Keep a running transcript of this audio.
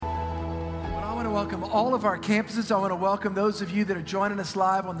to welcome all of our campuses. I want to welcome those of you that are joining us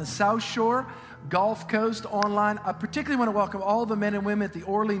live on the South Shore, Gulf Coast, online. I particularly want to welcome all the men and women at the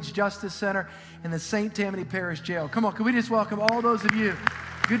Orleans Justice Center and the St. Tammany Parish Jail. Come on, can we just welcome all those of you?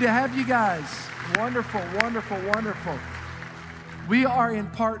 Good to have you guys. Wonderful, wonderful, wonderful. We are in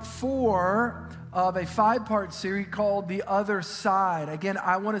part 4 of a 5-part series called The Other Side. Again,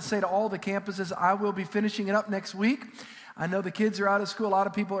 I want to say to all the campuses, I will be finishing it up next week. I know the kids are out of school. A lot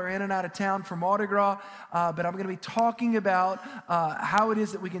of people are in and out of town for Mardi Gras, but I'm going to be talking about how it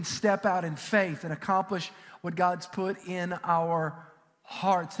is that we can step out in faith and accomplish what God's put in our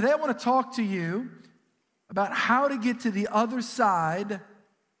hearts. Today I want to talk to you about how to get to the other side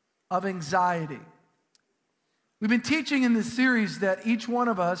of anxiety. We've been teaching in this series that each one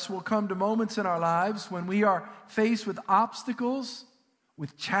of us will come to moments in our lives when we are faced with obstacles,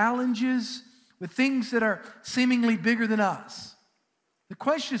 with challenges, with things that are seemingly bigger than us. The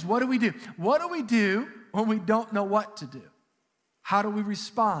question is, what do we do? What do we do when we don't know what to do? How do we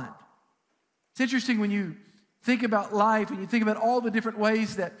respond? It's interesting when you think about life and you think about all the different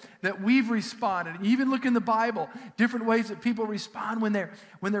ways that we've responded. And you even look in the Bible, different ways that people respond when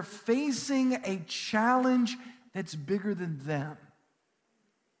they're facing a challenge that's bigger than them.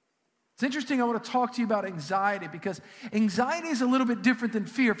 It's interesting, I want to talk to you about anxiety because anxiety is a little bit different than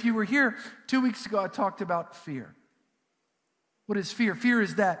fear. If you were here 2 weeks ago, I talked about fear. What is fear? Fear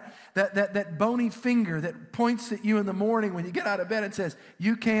is that bony finger that points at you in the morning when you get out of bed and says,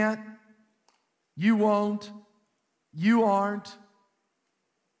 you can't, you won't, you aren't.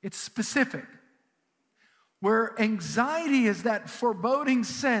 It's specific. Where anxiety is that foreboding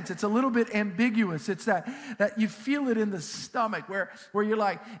sense, it's a little bit ambiguous. It's that you feel it in the stomach where you're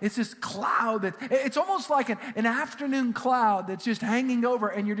like, it's this cloud it's almost like an afternoon cloud that's just hanging over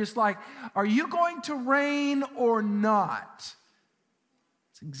and you're just like, are you going to rain or not?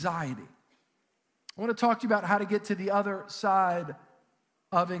 It's anxiety. I want to talk to you about how to get to the other side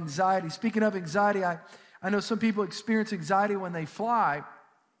of anxiety. Speaking of anxiety, I know some people experience anxiety when they fly.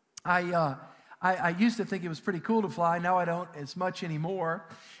 I used to think it was pretty cool to fly. Now I don't as much anymore.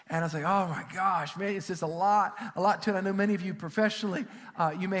 And I was like, oh my gosh, man, it's just a lot to it. I know many of you professionally,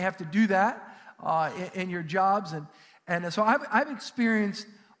 you may have to do that in your jobs. And so I've experienced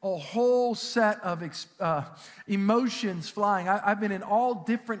a whole set of emotions flying. I've been in all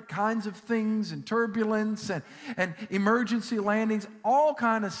different kinds of things and turbulence and emergency landings, all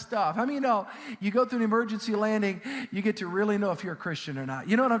kind of stuff. I mean, you go through an emergency landing, you get to really know if you're a Christian or not.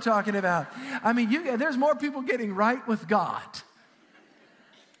 You know what I'm talking about? I mean, there's more people getting right with God.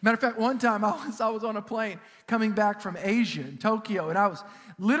 Matter of fact, one time I was on a plane coming back from Asia in Tokyo, and I was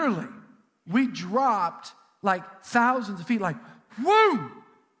literally, we dropped like thousands of feet, like, whoo!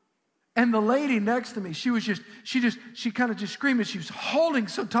 And the lady next to me, she kind of just screamed. She was holding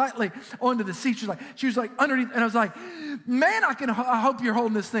so tightly onto the seat. She was like underneath. And I was like, man, I hope you're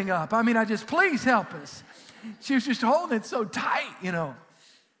holding this thing up. I mean, please help us. She was just holding it so tight, you know.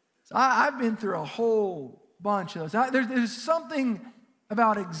 So I've been through a whole bunch of those. There's something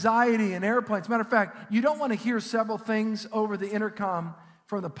about anxiety in airplanes. Matter of fact, you don't want to hear several things over the intercom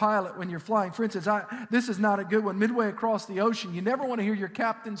from the pilot when you're flying. For instance, this is not a good one. Midway across the ocean, you never want to hear your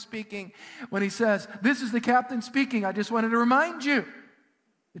captain speaking when he says, this is the captain speaking. I just wanted to remind you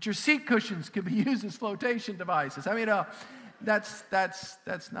that your seat cushions can be used as flotation devices. I mean, that's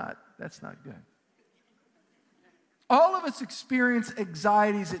not good. All of us experience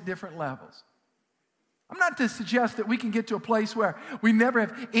anxieties at different levels. I'm not to suggest that we can get to a place where we never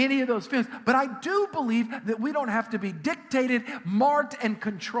have any of those feelings, but I do believe that we don't have to be dictated, marked, and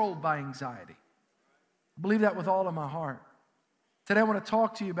controlled by anxiety. I believe that with all of my heart. Today I want to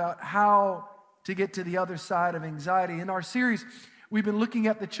talk to you about how to get to the other side of anxiety. In our series, we've been looking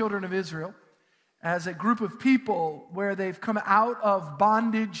at the children of Israel as a group of people where they've come out of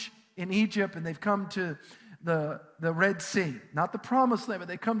bondage in Egypt and they've come to the Red Sea. Not the Promised Land, but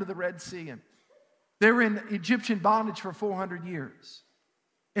they come to the Red Sea. And they were in Egyptian bondage for 400 years.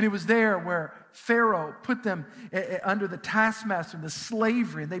 And it was there where Pharaoh put them under the taskmaster, the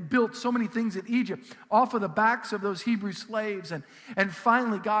slavery. And they built so many things in Egypt off of the backs of those Hebrew slaves. And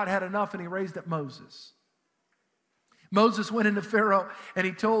finally, God had enough and he raised up Moses. Moses went into Pharaoh and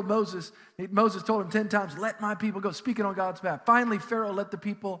he told Moses told him 10 times, let my people go, speaking on God's behalf. Finally, Pharaoh let the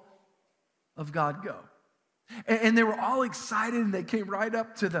people of God go. And they were all excited, and they came right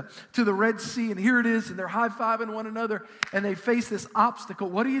up to the Red Sea, and here it is, and they're high-fiving one another, and they face this obstacle.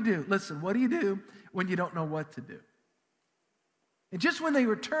 What do you do? Listen, what do you do when you don't know what to do? And just when they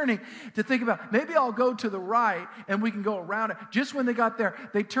were turning to think about, maybe I'll go to the right, and we can go around it, just when they got there,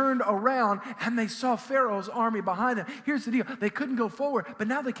 they turned around, and they saw Pharaoh's army behind them. Here's the deal. They couldn't go forward, but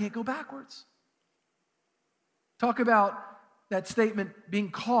now they can't go backwards. Talk about that statement being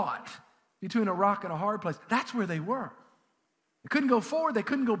caught between a rock and a hard place. That's where they were. They couldn't go forward. They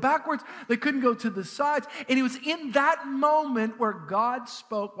couldn't go backwards. They couldn't go to the sides. And it was in that moment where God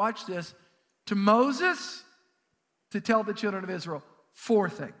spoke, watch this, to Moses to tell the children of Israel 4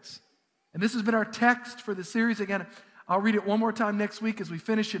 things. And this has been our text for the series. Again, I'll read it one more time next week as we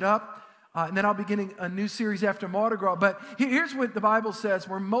finish it up. And then I'll be beginning a new series after Mardi Gras. But here's what the Bible says.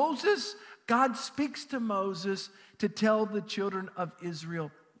 Where God speaks to Moses to tell the children of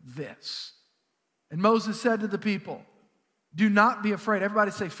Israel this. And Moses said to the people, do not be afraid.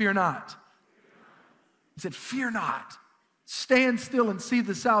 Everybody say, fear not. He said, fear not. Stand still and see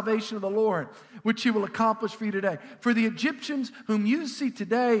the salvation of the Lord, which he will accomplish for you today. For the Egyptians whom you see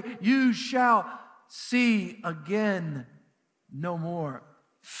today, you shall see again no more.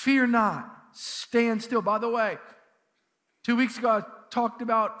 Fear not. Stand still. By the way, 2 weeks ago, I talked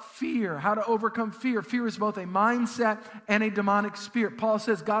about fear, how to overcome fear. Fear is both a mindset and a demonic spirit. Paul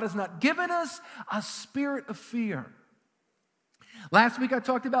says God has not given us a spirit of fear. Last week, I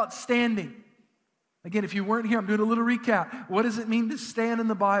talked about standing. Again, if you weren't here, I'm doing a little recap. What does it mean to stand in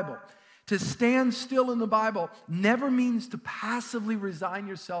the Bible? To stand still in the Bible never means to passively resign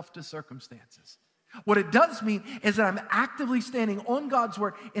yourself to circumstances. What it does mean is that I'm actively standing on God's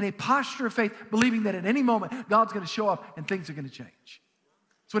word in a posture of faith, believing that at any moment, God's going to show up and things are going to change.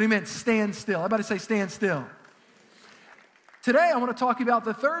 That's what he meant, stand still. Everybody say, stand still. Today, I want to talk about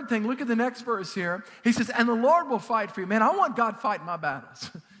the third thing. Look at the next verse here. He says, and the Lord will fight for you. Man, I want God fighting my battles.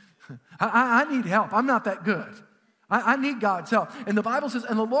 I need help. I'm not that good. I need God's help. And the Bible says,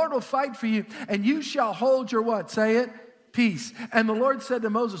 and the Lord will fight for you, and you shall hold your what? Say it. Peace. And the Lord said to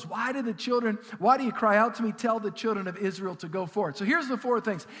Moses, why do you cry out to me? Tell the children of Israel to go forward. So here's the 4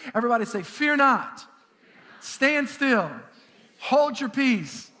 things. Everybody say, fear not. Stand still. Hold your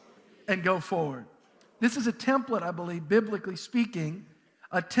peace. And go forward. This is a template, I believe, biblically speaking,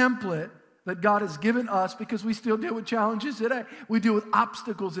 a template that God has given us because we still deal with challenges today. We deal with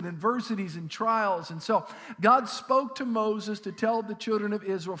obstacles and adversities and trials. And so God spoke to Moses to tell the children of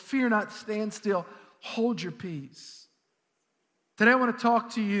Israel, fear not, stand still, hold your peace. Today I want to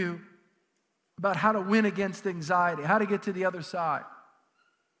talk to you about how to win against anxiety, how to get to the other side,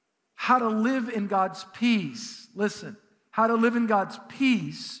 how to live in God's peace. Listen, how to live in God's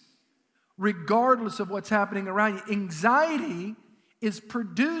peace regardless of what's happening around you. Anxiety is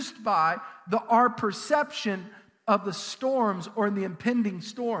produced by our perception of the storms or the impending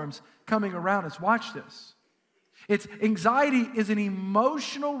storms coming around us. Watch this. Anxiety is an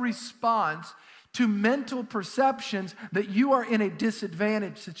emotional response to mental perceptions that you are in a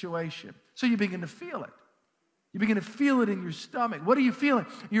disadvantaged situation. So you begin to feel it. You begin to feel it in your stomach. What are you feeling?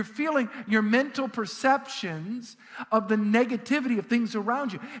 You're feeling your mental perceptions of the negativity of things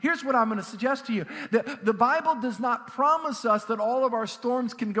around you. Here's what I'm going to suggest to you. The Bible does not promise us that all of our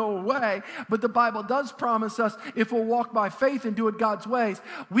storms can go away, but the Bible does promise us if we'll walk by faith and do it God's ways,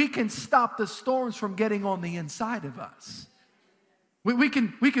 we can stop the storms from getting on the inside of us. We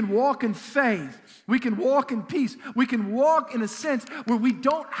can walk in faith. We can walk in peace. We can walk in a sense where we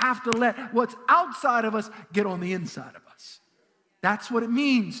don't have to let what's outside of us get on the inside of us. That's what it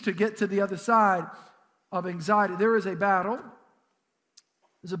means to get to the other side of anxiety. There is a battle.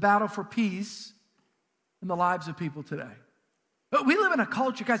 There's a battle for peace in the lives of people today. But we live in a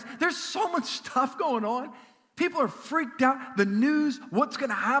culture, guys, there's so much stuff going on. People are freaked out. The news, what's going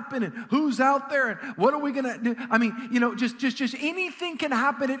to happen and who's out there and what are we going to do? I mean, just anything can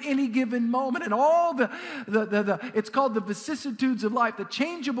happen at any given moment. And all it's called the vicissitudes of life, the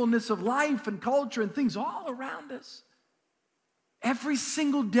changeableness of life and culture and things all around us. Every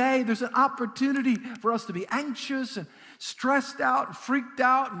single day, there's an opportunity for us to be anxious and stressed out and freaked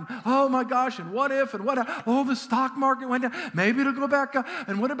out and, oh my gosh, and what if, and oh, the stock market went down. Maybe it'll go back up.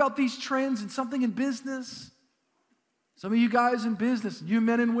 And what about these trends and something in business? Some of you guys in business, you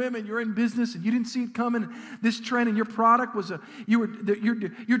men and women, you're in business and you didn't see it coming. This trend and your product was your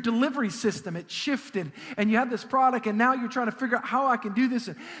delivery system, it shifted and you had this product and now you're trying to figure out how I can do this.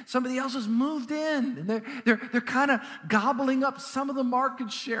 And somebody else has moved in and they're kind of gobbling up some of the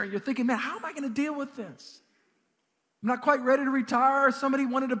market share. You're thinking, man, how am I going to deal with this? I'm not quite ready to retire. Somebody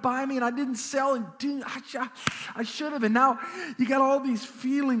wanted to buy me and I didn't sell and I should have. And now you got all these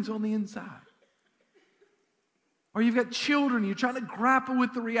feelings on the inside. Or you've got children, you're trying to grapple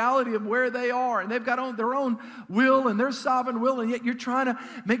with the reality of where they are, and they've got their own will and their sovereign will, and yet you're trying to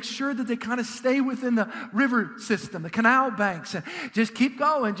make sure that they kind of stay within the river system, the canal banks, and just keep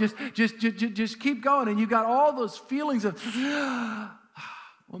going, just keep going, and you've got all those feelings of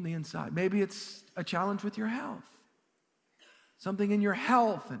on the inside. Maybe it's a challenge with your health, something in your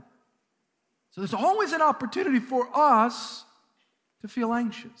health, and So there's always an opportunity for us to feel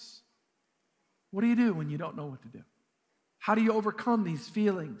anxious. What do you do when you don't know what to do? How do you overcome these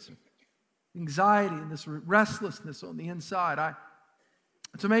feelings of anxiety and this restlessness on the inside?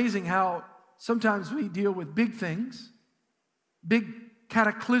 It's amazing how sometimes we deal with big things, big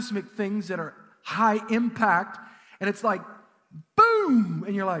cataclysmic things that are high impact, and it's like, boom,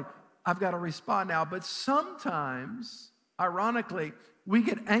 and you're like, I've got to respond now. But sometimes, ironically, we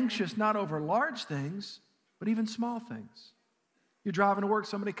get anxious not over large things, but even small things. You're driving to work,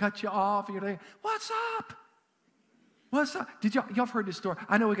 somebody cuts you off, and you're like, what's up? What's up? Did y'all have heard this story?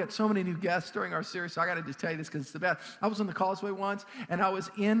 I know we got so many new guests during our series, so I got to just tell you this because it's the best. I was on the Causeway once, and I was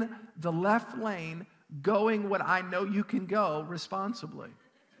in the left lane going what I know you can go responsibly.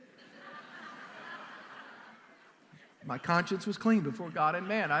 My conscience was clean before God and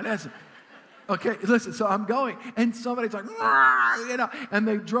man. Okay, listen, so I'm going, and somebody's like, and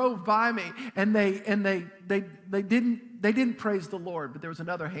they drove by me, and they didn't praise the Lord, but there was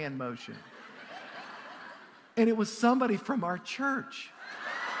another hand motion. And it was somebody from our church.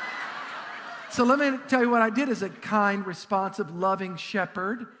 So let me tell you what I did as a kind, responsive, loving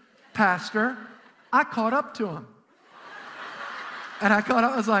shepherd, pastor. I caught up to him. And I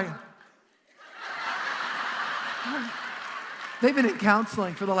was like, they've been in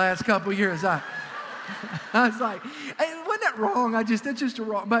counseling for the last couple years. I was like, hey, wasn't that wrong? It's just a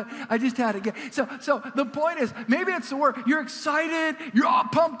wrong, but I just had to get. So the point is, maybe it's the word. You're excited, you're all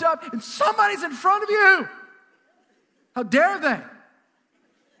pumped up, and somebody's in front of you. How dare they?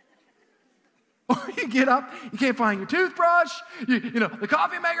 Or you get up, you can't find your toothbrush, you know, the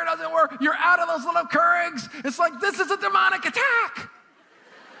coffee maker doesn't work, you're out of those little Keurigs. It's like, this is a demonic attack.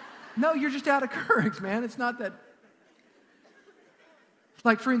 No, you're just out of Keurigs, man. It's not that.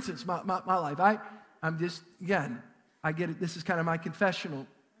 Like, for instance, my life, I'm just, again, I get it. This is kind of my confessional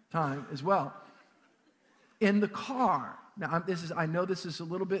time as well. In the car, now I know this is a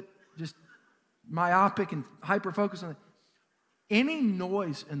little bit just myopic and hyper-focused on it. Any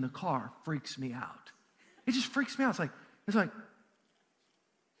noise in the car freaks me out. It just freaks me out. It's like,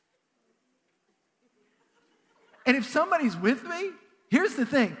 and if somebody's with me, here's the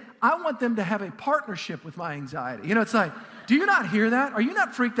thing. I want them to have a partnership with my anxiety. You know, it's like, do you not hear that? Are you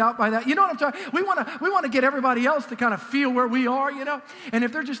not freaked out by that? You know what I'm talking? We want to get everybody else to kind of feel where we are, you know? And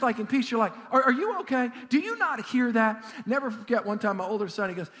if they're just like in peace, you're like, are you okay? Do you not hear that? Never forget one time my older son,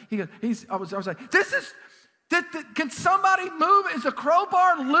 I was like, can somebody move? Is the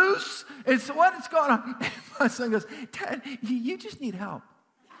crowbar loose? What is going on? And my son goes, Dad, you just need help.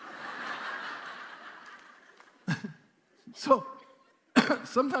 So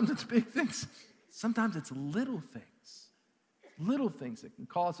sometimes it's big things. Sometimes it's little things. Little things that can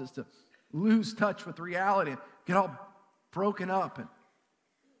cause us to lose touch with reality and get all broken up. And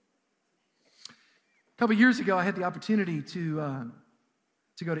a couple years ago, I had the opportunity to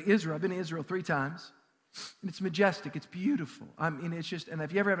go to Israel. I've been to Israel 3 times. And it's majestic. It's beautiful. And if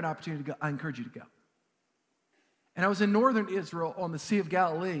you ever have an opportunity to go, I encourage you to go. And I was in northern Israel on the Sea of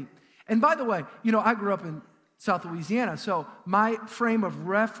Galilee. And by the way, you know, I grew up in South Louisiana, so my frame of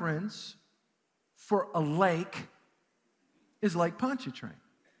reference for a lake is Lake Pontchartrain.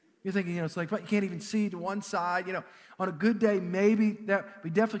 You're thinking, you know, it's like, you can't even see to one side, you know. On a good day, maybe we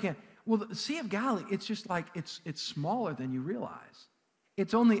definitely can. Well, the Sea of Galilee, it's just like, it's smaller than you realize.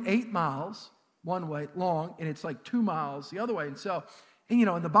 It's only 8 miles one way long, and it's like 2 miles the other way. And so, you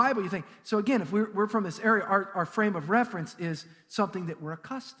know, in the Bible, you think, so again, if we're from this area, our frame of reference is something that we're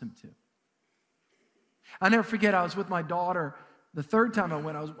accustomed to. I never forget, I was with my daughter. The third time I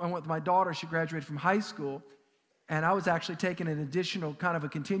went with my daughter. She graduated from high school, and I was actually taking an additional kind of a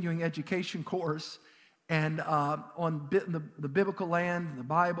continuing education course and on the biblical land, the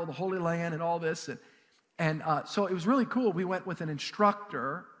Bible, the Holy Land, and all this. And so it was really cool. We went with an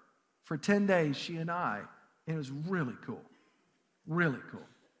instructor for 10 days, she and I, and it was really cool. Really cool.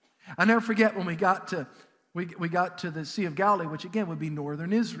 I never forget when we got to the Sea of Galilee, which again would be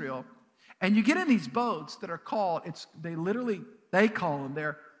northern Israel. And you get in these boats that are called, they call them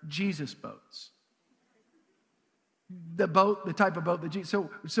there Jesus boats. The type of boat that Jesus,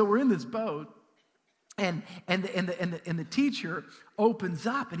 so we're in this boat, and the teacher opens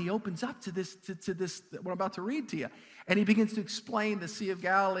up, and he opens up to this what I'm about to read to you. And he begins to explain the Sea of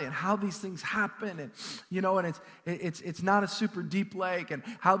Galilee and how these things happen, and you know, and it's not a super deep lake, and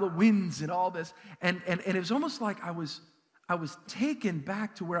how the winds and all this, and it was almost like I was taken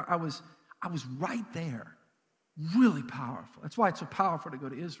back to where I was right there. Really powerful. That's why it's so powerful to go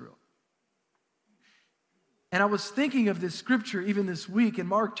to Israel. And I was thinking of this scripture even this week in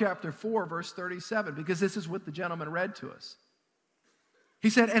Mark chapter 4, verse 37, because this is what the gentleman read to us. He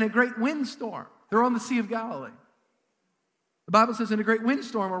said, and a great windstorm. They're on the Sea of Galilee. The Bible says, and a great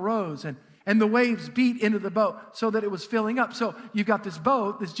windstorm arose, and the waves beat into the boat so that it was filling up. So you've got this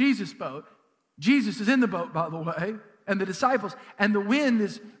boat, this Jesus boat. Jesus is in the boat, by the way, and the disciples, and the wind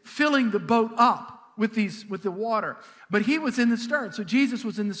is filling the boat up with the water. But he was in the stern. So Jesus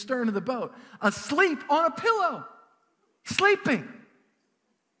was in the stern of the boat, asleep on a pillow, sleeping.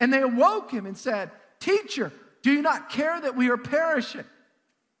 And they awoke him and said, Teacher, do you not care that we are perishing?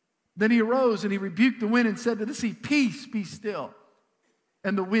 Then he arose and he rebuked the wind and said to the sea, Peace, be still.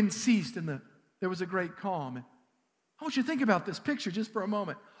 And the wind ceased and there was a great calm. And I want you to think about this picture just for a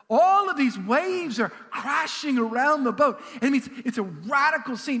moment. All of these waves are crashing around the boat. And it means it's a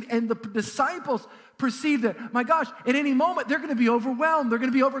radical scene. And the disciples perceive that, my gosh, at any moment they're going to be overwhelmed. They're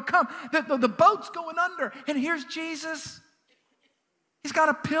going to be overcome. The boat's going under. And here's Jesus. He's got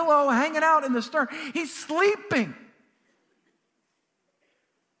a pillow hanging out in the stern. He's sleeping.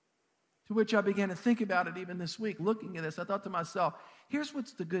 To which I began to think about it even this week. Looking at this, I thought to myself, here's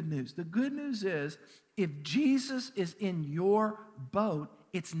what's the good news. The good news is if Jesus is in your boat,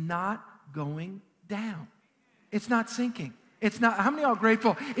 it's not going down. It's not sinking. It's not. How many of y'all are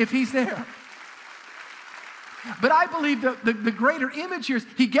grateful if he's there? But I believe the greater image here is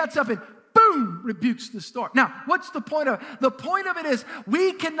he gets up and boom, rebukes the storm. Now, what's the point of it? The point of it is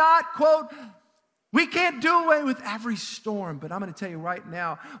we cannot, quote, we can't do away with every storm, but I'm going to tell you right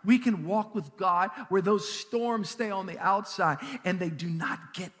now, we can walk with God where those storms stay on the outside and they do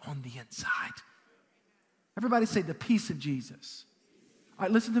not get on the inside. Everybody say the peace of Jesus. All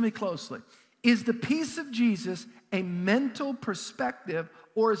right, listen to me closely. Is the peace of Jesus a mental perspective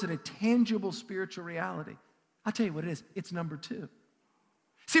or is it a tangible spiritual reality? I'll tell you what it is. It's number two.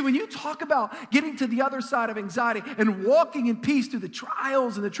 See, when you talk about getting to the other side of anxiety and walking in peace through the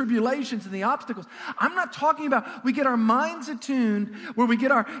trials and the tribulations and the obstacles, I'm not talking about we get our minds attuned where we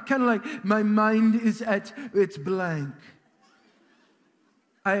get our kind of like, my mind is at its blank.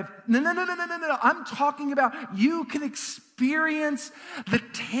 No. I'm talking about you can experience the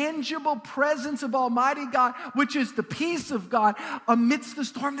tangible presence of Almighty God, which is the peace of God amidst the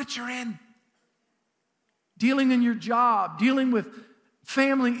storm that you're in. Dealing in your job, dealing with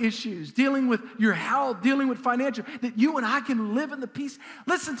family issues, dealing with your health, dealing with financial, that you and I can live in the peace.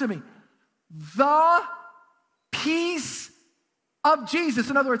 Listen to me. The peace of Jesus.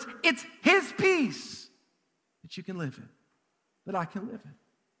 In other words, it's his peace that you can live in, that I can live in.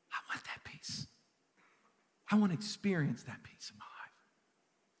 I want that peace. I want to experience that peace in my life.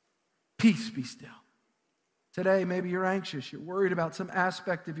 Peace, be still. Today, maybe you're anxious. You're worried about some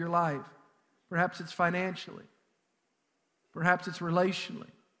aspect of your life. Perhaps it's financially. Perhaps it's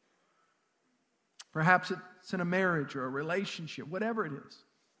relationally. Perhaps it's in a marriage or a relationship, whatever it is.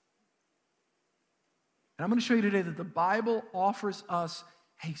 And I'm going to show you today that the Bible offers us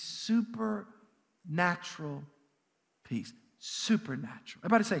a supernatural peace. Supernatural.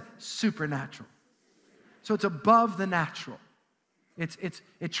 Everybody say supernatural. So it's above the natural. It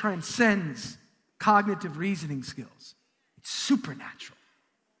transcends cognitive reasoning skills. It's supernatural.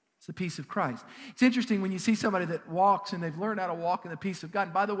 It's the peace of Christ. It's interesting when you see somebody that walks and they've learned how to walk in the peace of God.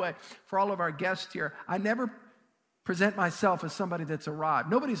 And by the way, for all of our guests here, I never present myself as somebody that's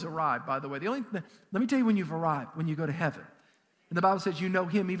arrived. Nobody's arrived, by the way. Let me tell you when you've arrived, when you go to heaven. And the Bible says you know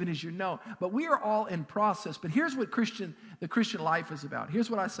him even as you know. But we are all in process. But here's what the Christian life is about.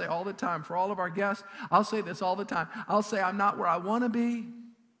 Here's what I say all the time for all of our guests. I'll say this all the time. I'll say I'm not where I want to be,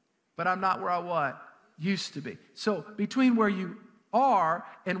 but I'm not where I what? Used to be. So between where you are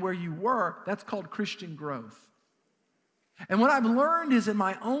and where you were, that's called Christian growth. And what I've learned is in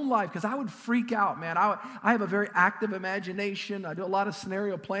my own life, because I would freak out, man. I have a very active imagination. I do a lot of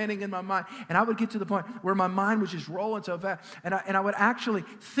scenario planning in my mind. And I would get to the point where my mind was just rolling so fast. And I would actually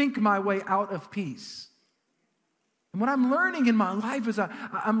think my way out of peace. And what I'm learning in my life is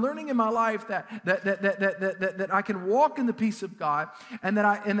I'm learning in my life that I can walk in the peace of God and that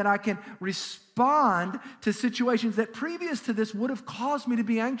I can respond to situations that previous to this would have caused me to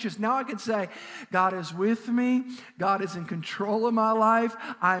be anxious. Now I can say, God is with me. God is in control of my life.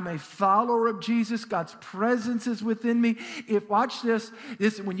 I'm a follower of Jesus. God's presence is within me. Watch this,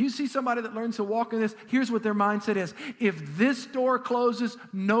 when you see somebody that learns to walk in this, here's what their mindset is. If this door closes,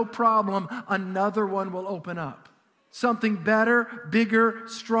 no problem, another one will open up. Something better, bigger,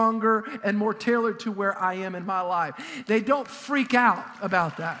 stronger, and more tailored to where I am in my life. They don't freak out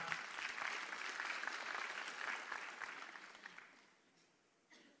about that.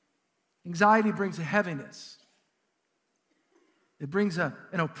 Anxiety brings a heaviness. It brings an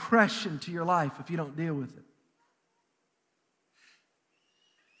oppression to your life if you don't deal with it.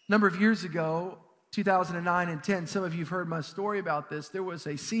 A number of years ago, 2009 and 10, some of you have heard my story about this. There was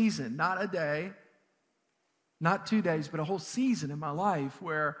a season, not a day, not 2 days, but a whole season in my life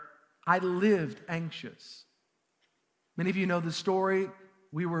where I lived anxious. Many of you know the story.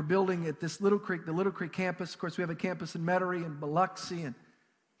 We were building at this Little Creek, the Little Creek campus. Of course, we have a campus in Metairie and Biloxi and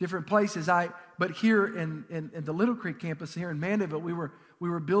different places. But here in the Little Creek campus here in Mandeville, we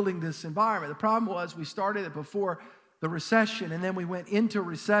were building this environment. The problem was we started it before the recession, and then we went into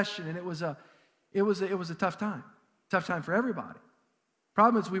recession, and it was a tough time for everybody.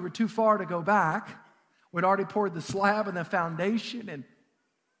 Problem is we were too far to go back. We'd already poured the slab and the foundation, and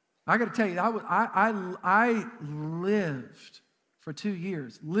I got to tell you, I lived for 2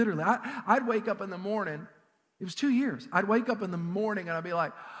 years, literally. I'd wake up in the morning. It was 2 years. I'd wake up in the morning and I'd be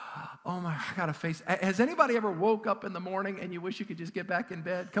like, oh my, I got to face. Has anybody ever woke up in the morning and you wish you could just get back in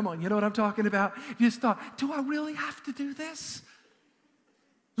bed? Come on, you know what I'm talking about? You just thought, do I really have to do this?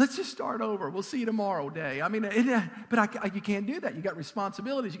 Let's just start over. We'll see you tomorrow day. I mean, you can't do that. You got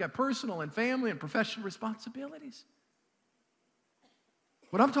responsibilities. You got personal and family and professional responsibilities.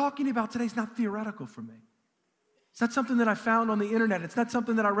 What I'm talking about today is not theoretical for me. It's not something that I found on the internet. It's not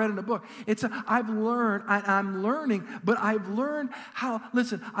something that I read in a book. I'm learning, but I've learned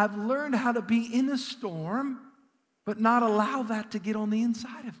I've learned how to be in a storm, but not allow that to get on the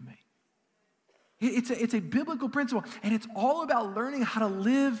inside of me. It's a biblical principle, and it's all about learning how to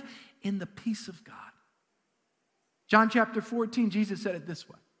live in the peace of God. John chapter 14, Jesus said it this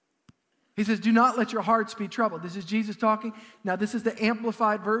way. He says, do not let your hearts be troubled. This is Jesus talking. Now, this is the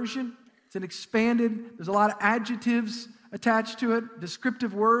amplified version. It's an expanded, there's a lot of adjectives attached to it,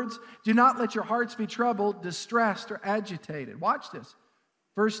 descriptive words. Do not let your hearts be troubled, distressed, or agitated. Watch this.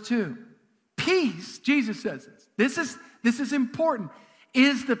 Verse 2. Peace, Jesus says this. This is important.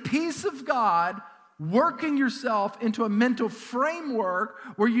 Is the peace of God working yourself into a mental framework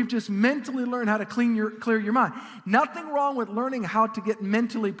where you've just mentally learned how to clear your mind. Nothing wrong with learning how to get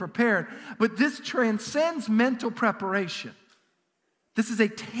mentally prepared, but this transcends mental preparation. This is a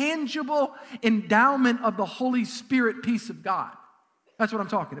tangible endowment of the Holy Spirit peace of God. That's what I'm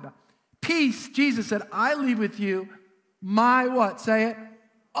talking about. Peace, Jesus said, I leave with you my what? Say it.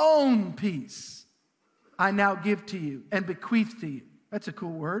 Own peace I now give to you and bequeath to you. That's a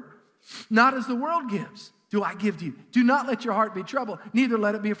cool word. Not as the world gives, do I give to you. Do not let your heart be troubled, neither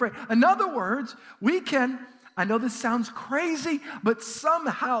let it be afraid. In other words, I know this sounds crazy, but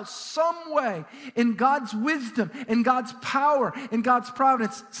somehow, some way, in God's wisdom, in God's power, in God's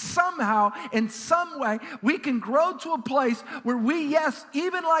providence, somehow, in some way, we can grow to a place where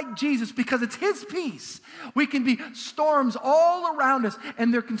even like Jesus, because it's His peace, we can be storms all around us,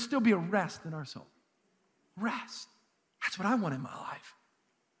 and there can still be a rest in our soul. Rest. That's what I want in my life.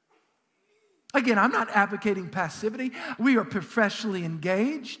 Again, I'm not advocating passivity. We are professionally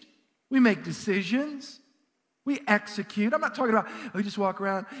engaged. We make decisions. We execute. I'm not talking about we just walk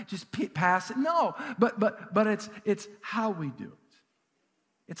around, just pass it. No, but it's how we do it.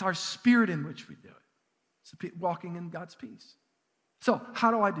 It's our spirit in which we do it. It's walking in God's peace. So how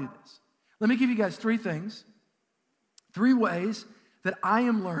do I do this? Let me give you guys 3 things, 3 ways that I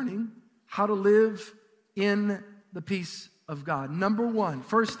am learning how to live in the peace of God. Number 1,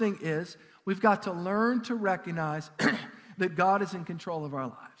 first thing is we've got to learn to recognize that God is in control of our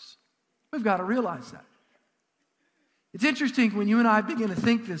lives. We've got to realize that. It's interesting when you and I begin to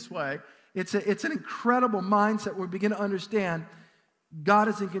think this way. It's an incredible mindset where we begin to understand God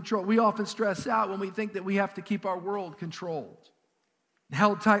is in control. We often stress out when we think that we have to keep our world controlled,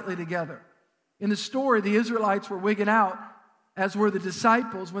 held tightly together. In the story, the Israelites were wigging out, as were the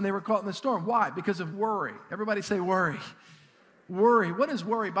disciples when they were caught in the storm. Why? Because of worry. Everybody say worry. Worry. What is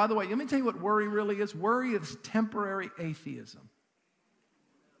worry? By the way, let me tell you what worry really is. Worry is temporary atheism.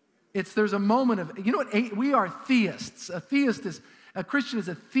 There's a moment of, you know what, we are theists. A Christian is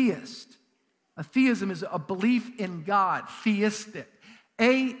a theist. A theism is a belief in God, theistic.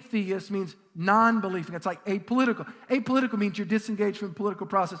 Atheist means non-believing. It's like apolitical. Apolitical means you're disengaged from the political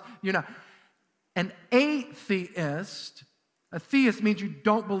process. You're not. An atheist, a theist means you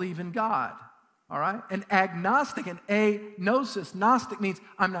don't believe in God. All right? An agnostic, an agnosis, gnostic means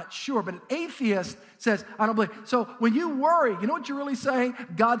I'm not sure, but an atheist says I don't believe. So when you worry, you know what you're really saying?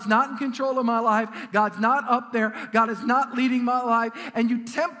 God's not in control of my life. God's not up there. God is not leading my life. And you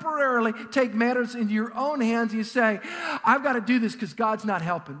temporarily take matters into your own hands. You say, I've got to do this because God's not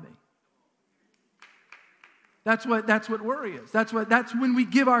helping me. That's what worry is. That's when we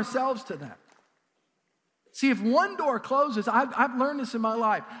give ourselves to that. See, if one door closes, I've learned this in my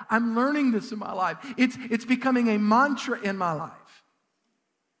life. I'm learning this in my life. It's becoming a mantra in my life.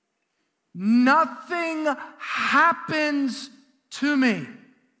 Nothing happens to me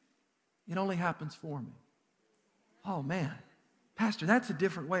It only happens for me. Oh, man. Pastor, that's a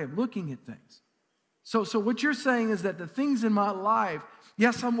different way of looking at things. So what you're saying is that the things in my life,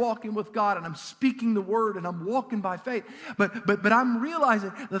 yes, I'm walking with God and I'm speaking the word and I'm walking by faith, but I'm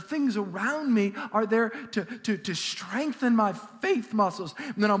realizing the things around me are there to strengthen my faith muscles.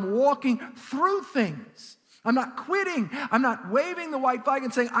 And then I'm walking through things. I'm not quitting. I'm not waving the white flag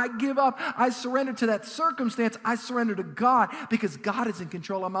and saying, I give up. I surrender to that circumstance. I surrender to God because God is in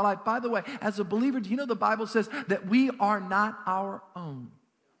control of my life. By the way, as a believer, do you know the Bible says that we are not our own?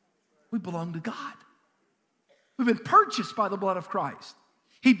 We belong to God. We've been purchased by the blood of Christ.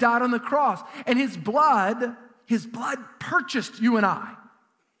 He died on the cross, and his blood purchased you and I.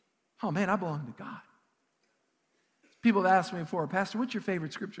 Oh man, I belong to God. People have asked me before, Pastor, what's your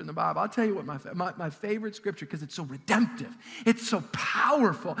favorite scripture in the Bible? I'll tell you what my favorite scripture, because it's so redemptive, it's so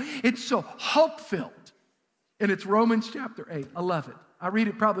powerful, it's so hope-filled, and it's Romans chapter 8. I love it. I read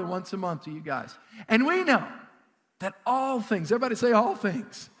it probably once a month to you guys. And we know that all things, everybody say all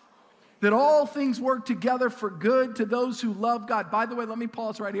things, that all things work together for good to those who love God. By the way, let me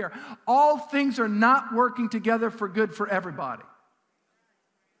pause right here. All things are not working together for good for everybody.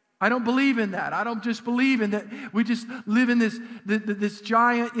 I don't believe in that. I don't just believe in that we just live in this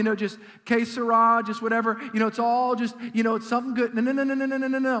giant, just que sera, just whatever. It's all just, it's something good.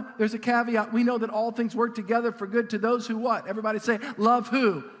 No. There's a caveat. We know that all things work together for good to those who what? Everybody say, love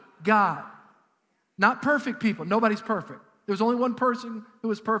who? God. Not perfect people. Nobody's perfect. There was only one person who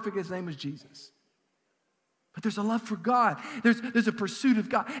was perfect. His name was Jesus. But there's a love for God. There's a pursuit of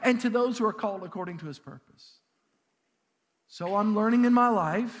God. And to those who are called according to his purpose. So I'm learning in my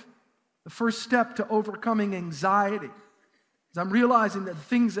life, the first step to overcoming anxiety is I'm realizing that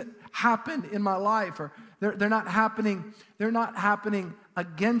things that happen in my life they're not happening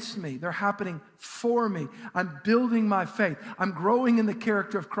against me. They're happening for me. I'm building my faith. I'm growing in the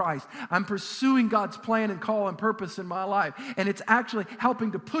character of Christ. I'm pursuing God's plan and call and purpose in my life. And it's actually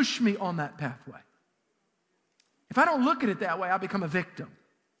helping to push me on that pathway. If I don't look at it that way, I become a victim.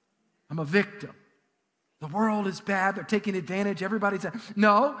 I'm a victim. The world is bad. They're taking advantage. Everybody's...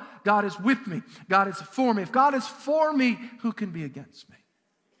 No, God is with me. God is for me. If God is for me, who can be against me?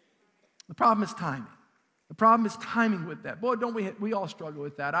 The problem is timing. The problem is timing with that. Boy, don't we all struggle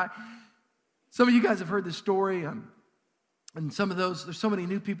with that. Some of you guys have heard this story, and some of those, there's so many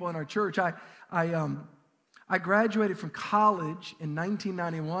new people in our church. I graduated from college in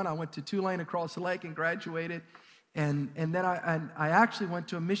 1991. I went to Tulane across the lake and graduated, and then I actually went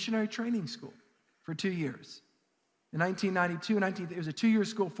to a missionary training school for 2 years. In 1992, it was a 2-year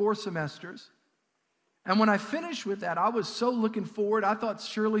school, 4 semesters. And when I finished with that, I was so looking forward. I thought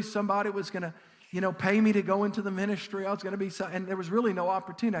surely somebody was going to, pay me to go into the ministry. I was going to be, and there was really no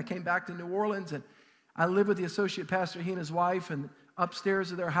opportunity. I came back to New Orleans, and I lived with the associate pastor, he and his wife, and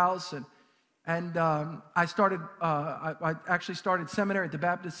upstairs of their house. And I actually started seminary at the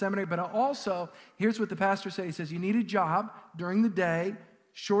Baptist Seminary. But here's what the pastor said. He says, you need a job during the day,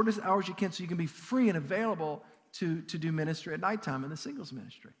 shortest hours you can, so you can be free and available to do ministry at nighttime in the singles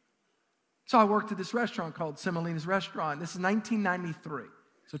ministry. So I worked at this restaurant called Semolina's Restaurant. This is 1993,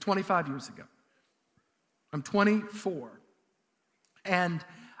 so 25 years ago. I'm 24. And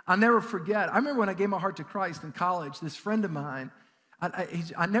I'll never forget, I remember when I gave my heart to Christ in college, this friend of mine,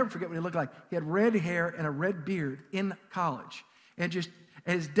 I never forget what he looked like. He had red hair and a red beard in college. And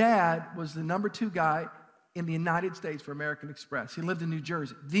his dad was the number 2 guy in the United States for American Express. He lived in New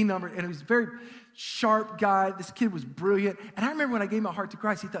Jersey, and he was a very sharp guy. This kid was brilliant. And I remember when I gave my heart to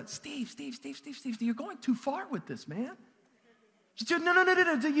Christ, he thought, Steve, you're going too far with this, man. He said, no,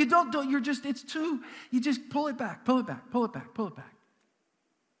 you don't, you just pull it back.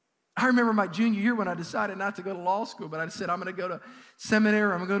 I remember my junior year when I decided not to go to law school, but I said, I'm going to go to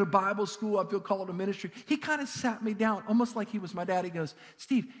seminary, I'm going to go to Bible school, I feel called to ministry. He kind of sat me down, almost like he was my dad. He goes,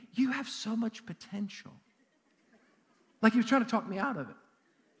 Steve, you have so much potential. Like he was trying to talk me out of it.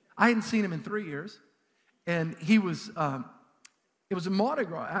 I hadn't seen him in 3 years, and he was, it was in Mardi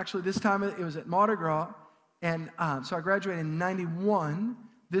Gras. Actually, this time it was at Mardi Gras, and so I graduated in 91.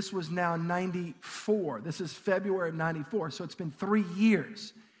 This was now 94. This is February of 94, so it's been 3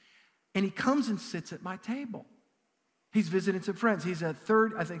 years. And he comes and sits at my table. He's visiting some friends. He's a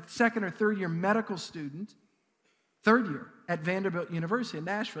second or third year medical student, third year at Vanderbilt University in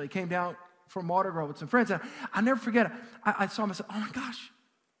Nashville. He came down for Mardi Gras with some friends. And I'll never forget it. I saw him and said, oh my gosh,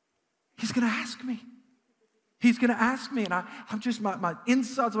 he's going to ask me. He's going to ask me. And I'm just, my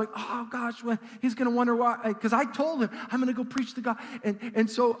insides are like, oh gosh, well, he's going to wonder why. Because I told him, I'm going to go preach to God. And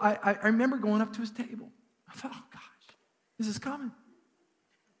so I remember going up to his table. I thought, oh gosh, this is coming.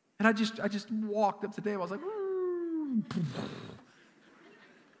 And I just walked up to the table. I was like,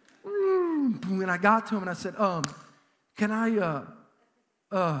 boom, boom. And I got to him and I said, can I,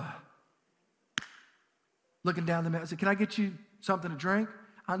 looking down the man, I said, can I get you something to drink?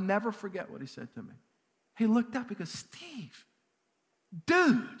 I'll never forget what he said to me. He looked up, he goes, Steve,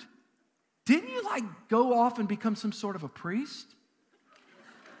 dude, didn't you like go off and become some sort of a priest?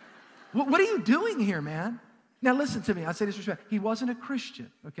 What are you doing here, man? Now listen to me, I say this respect. He wasn't a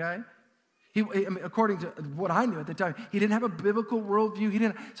Christian, okay? According to what I knew at the time, he didn't have a biblical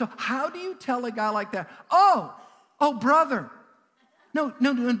worldview. So how do you tell a guy like that, oh, brother, no,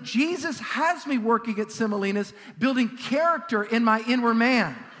 Jesus has me working at Semolinas, building character in my inward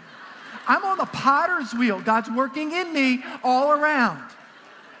man. I'm on the potter's wheel. God's working in me all around.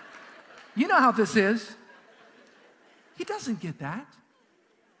 You know how this is. He doesn't get that.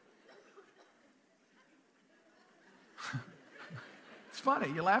 It's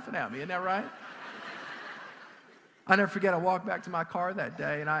funny. You're laughing at me. Isn't that right? I never forget. I walked back to my car that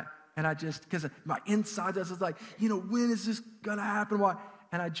day, and I just, because my inside was like, when is this going to happen? Why?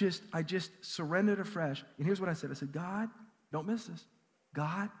 And I just surrendered afresh. And here's what I said. I said, God, don't miss this.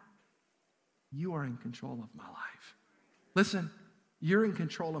 God, you are in control of my life. Listen, you're in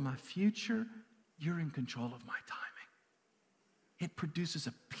control of my future. You're in control of my timing. It produces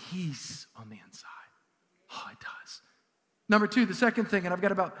a peace on the inside. Oh, it does. Number two, the second thing, and I've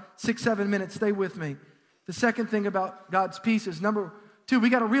got about 6-7 minutes. Stay with me. The second thing about God's peace is number two, we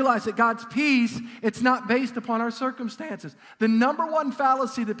got to realize that God's peace, it's not based upon our circumstances. The number one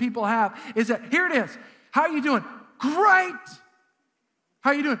fallacy that people have is that, here it is. How are you doing? Great.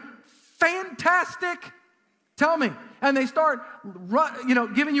 How are you doing? Fantastic. Tell me. And they start,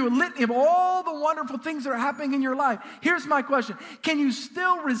 giving you a litany of all the wonderful things that are happening in your life. Here's my question. Can you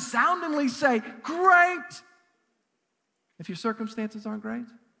still resoundingly say, great, if your circumstances aren't great?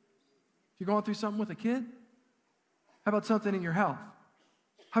 If you're going through something with a kid? How about something in your health?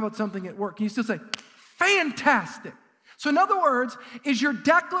 How about something at work? Can you still say, fantastic? So in other words, is your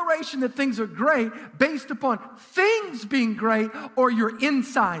declaration that things are great based upon things being great or your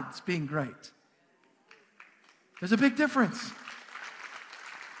insides being great? There's a big difference.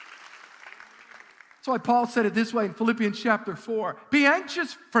 That's why Paul said it this way in Philippians chapter 4. Be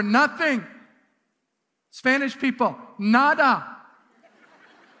anxious for nothing. Spanish people, nada.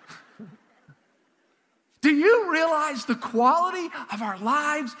 Do you realize the quality of our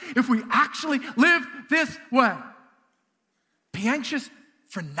lives if we actually live this way? Be anxious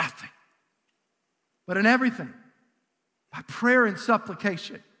for nothing, but in everything, by prayer and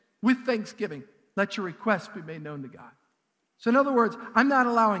supplication, with thanksgiving, let your requests be made known to God. So in other words, I'm not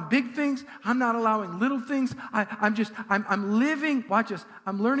allowing big things. I'm not allowing little things. I'm living, watch this,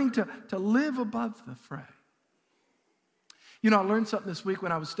 I'm learning to live above the fray. I learned something this week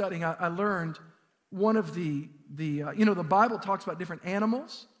when I was studying. I learned one of the Bible talks about different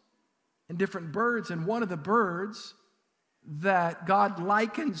animals and different birds, and one of the birds that God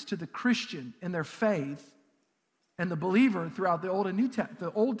likens to the Christian in their faith and the believer throughout the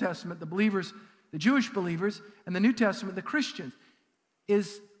Old Testament, the believers, the Jewish believers, and the New Testament, the Christians,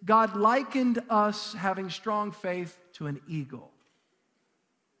 is God likened us having strong faith to an eagle.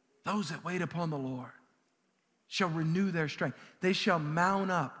 Those that wait upon the Lord shall renew their strength. They shall mount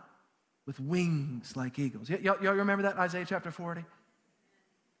up with wings like eagles. Y'all remember that, Isaiah chapter 40?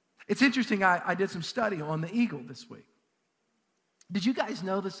 It's interesting, I did some study on the eagle this week. Did you guys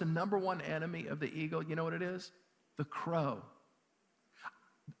know that's the number one enemy of the eagle? You know what it is? The crow.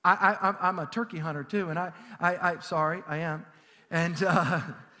 I'm a turkey hunter too, and I am. And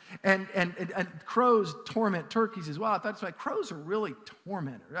crows torment turkeys as well. I thought that's why crows are really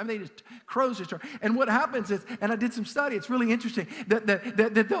tormentors. I mean, crows are tormentors. And what happens is, and I did some study, it's really interesting, that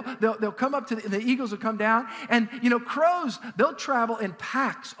they'll come up to, the eagles will come down, and, crows, they'll travel in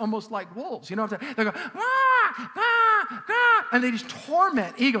packs almost like wolves. You know what I'm saying? They'll go, ah, ah, ah, and they just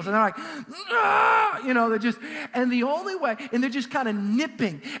torment eagles. And they're like, ah, they're just, and the only way, and they're just kind of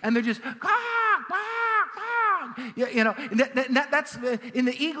nipping, and they're just, ah, ah, ah. That's, and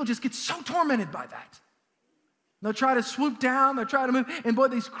the eagle just gets so tormented by that. They'll try to swoop down, they'll try to move, and boy,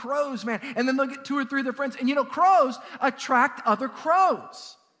 these crows, man, and then they'll get 2 or 3 of their friends, and crows attract other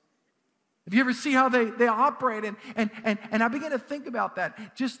crows. If you ever see how they operate, and I begin to think about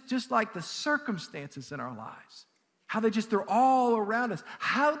that, just like the circumstances in our lives, how they're all around us.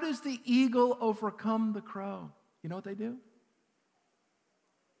 How does the eagle overcome the crow? You know what they do?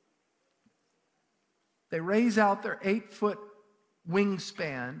 They raise out their 8-foot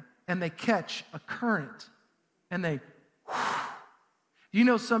wingspan and they catch a current and they,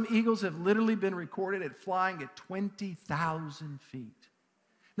 some eagles have literally been recorded at flying at 20,000 feet.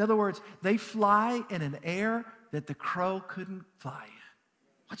 In other words, they fly in an air that the crow couldn't fly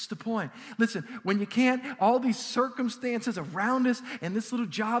in. What's the point? Listen, when you can't, all these circumstances around us and this little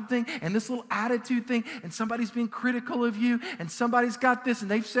job thing and this little attitude thing and somebody's being critical of you and somebody's got this and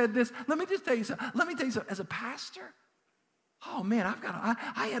they've said this. Let me just tell you something. Let me tell you something. As a pastor, oh man,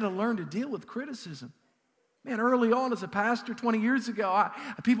 I had to learn to deal with criticism. Man, early on as a pastor 20 years ago,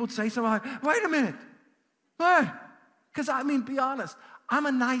 people would say something like, wait a minute. Why? Because be honest, I'm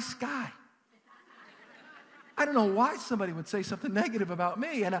a nice guy. I don't know why somebody would say something negative about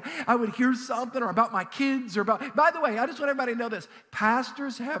me. And I would hear something or about my kids or about, by the way, I just want everybody to know this.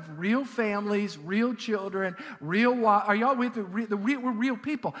 Pastors have real families, real children, real wives. Are y'all with me? We're real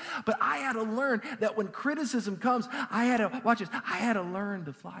people. But I had to learn that when criticism comes, I had to learn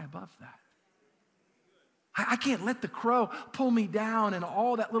to fly above that. I can't let the crow pull me down and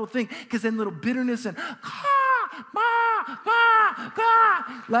all that little thing, because then little bitterness and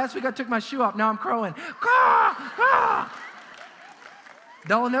last week I took my shoe off. Now I'm crowing.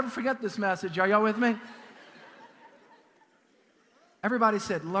 They'll never forget this message. Are y'all with me? Everybody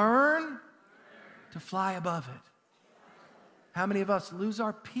said, learn to fly above it. How many of us lose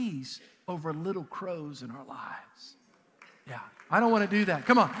our peace over little crows in our lives? Yeah, I don't want to do that.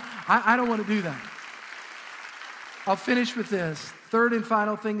 Come on. I don't want to do that. I'll finish with this. Third and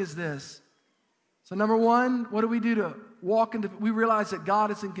final thing is this. So number one, what do we do to walk into, we realize that God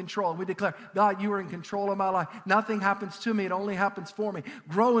is in control. We declare, God, you are in control of my life. Nothing happens to me. It only happens for me.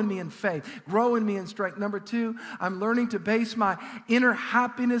 Grow in me in faith. Grow in me in strength. Number two, I'm learning to base my inner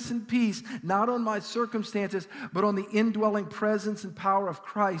happiness and peace, not on my circumstances, but on the indwelling presence and power of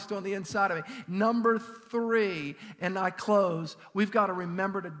Christ on the inside of me. Number three, and I close, we've got to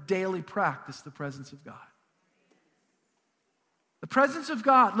remember to daily practice the presence of God. The presence of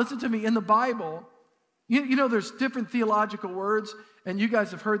God, listen to me, in the Bible, you know there's different theological words, and you guys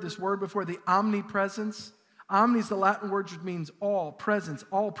have heard this word before, the omnipresence. Omni is the Latin word which means all, presence,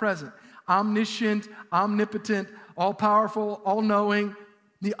 all present. Omniscient, omnipotent, all-powerful, all-knowing.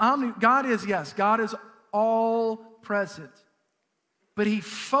 God is all present. But he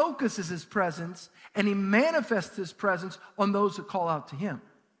focuses his presence, and he manifests his presence on those who call out to him.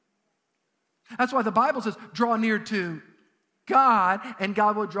 That's why the Bible says, draw near to God, and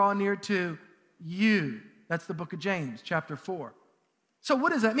God will draw near to you. That's the book of James, chapter 4. So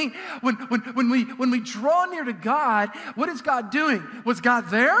what does that mean? When we draw near to God, what is God doing? Was God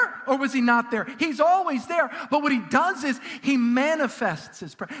there or was he not there? He's always there. But what he does is he manifests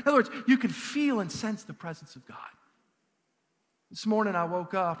his presence. In other words, you can feel and sense the presence of God. This morning I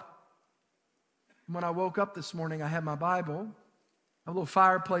woke up. And when I woke up this morning, I had my Bible, I have a little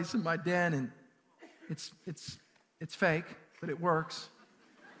fireplace in my den, and it's fake, but it works.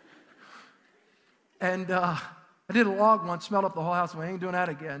 And I did a log once, smelled up the whole house, and I ain't doing that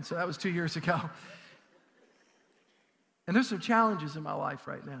again. So that was 2 years ago. And there's some challenges in my life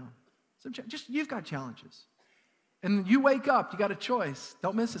right now. You've got challenges. And you wake up, you got a choice.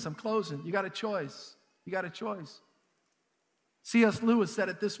 Don't miss this, I'm closing. You got a choice. You got a choice. C.S. Lewis said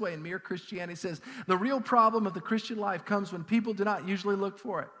it this way in Mere Christianity. He says, the real problem of the Christian life comes when people do not usually look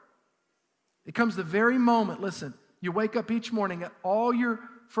for it. It comes the very moment, listen, you wake up each morning at all your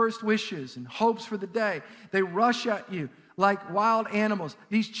first wishes and hopes for the day. They rush at you like wild animals,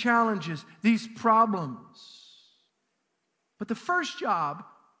 these challenges, these problems. But the first job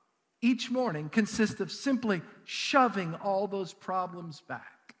each morning consists of simply shoving all those problems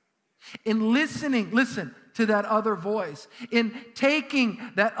back. In listening, listen to that other voice, in taking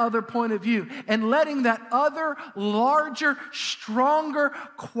that other point of view and letting that other larger, stronger,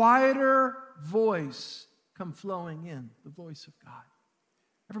 quieter voice come flowing in, the voice of God.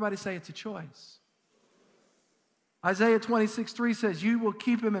 Everybody say it's a choice. Isaiah 26:3 says, you will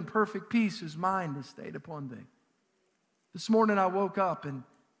keep him in perfect peace whose mind is stayed upon thee. This morning I woke up, and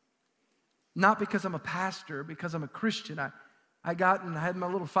not because I'm a pastor, because I'm a Christian. I had my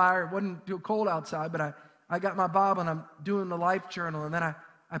little fire. It wasn't too cold outside, but I got my Bible and I'm doing the life journal, and then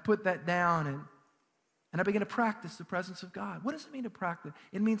I put that down and I began to practice the presence of God. What does it mean to practice?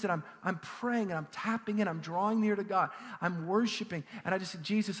 It means that I'm praying and I'm tapping in, I'm drawing near to God. I'm worshiping, and I just say,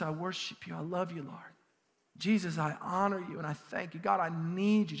 Jesus, I worship you. I love you, Lord. Jesus, I honor you and I thank you. God, I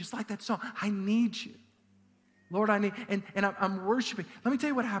need you. Just like that song, I need you. Lord, I need, and I'm worshiping. Let me tell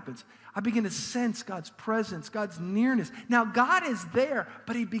you what happens. I begin to sense God's presence, God's nearness. Now, God is there,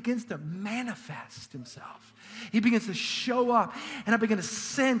 but he begins to manifest himself. He begins to show up, and I begin to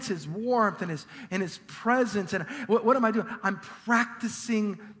sense his warmth and his presence. And what am I doing? I'm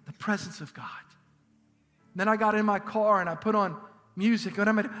practicing the presence of God. Then I got in my car and I put on music.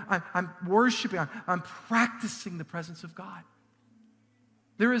 And I'm worshiping. I'm practicing the presence of God.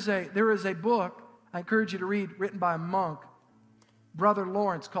 There is a book I encourage you to read, written by a monk. Brother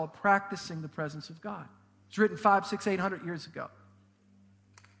Lawrence called Practicing the Presence of God. It's written 500, 600, 800 years ago.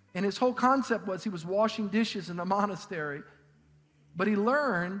 And his whole concept was he was washing dishes in a monastery, but he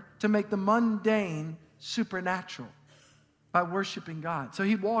learned to make the mundane supernatural by worshiping God. So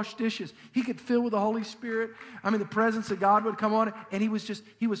he'd wash dishes. He could fill with the Holy Spirit. The presence of God would come on it, and he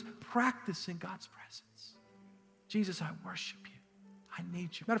was practicing God's presence. Jesus, I worship you. I need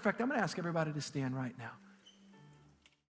you. Matter of fact, I'm going to ask everybody to stand right now.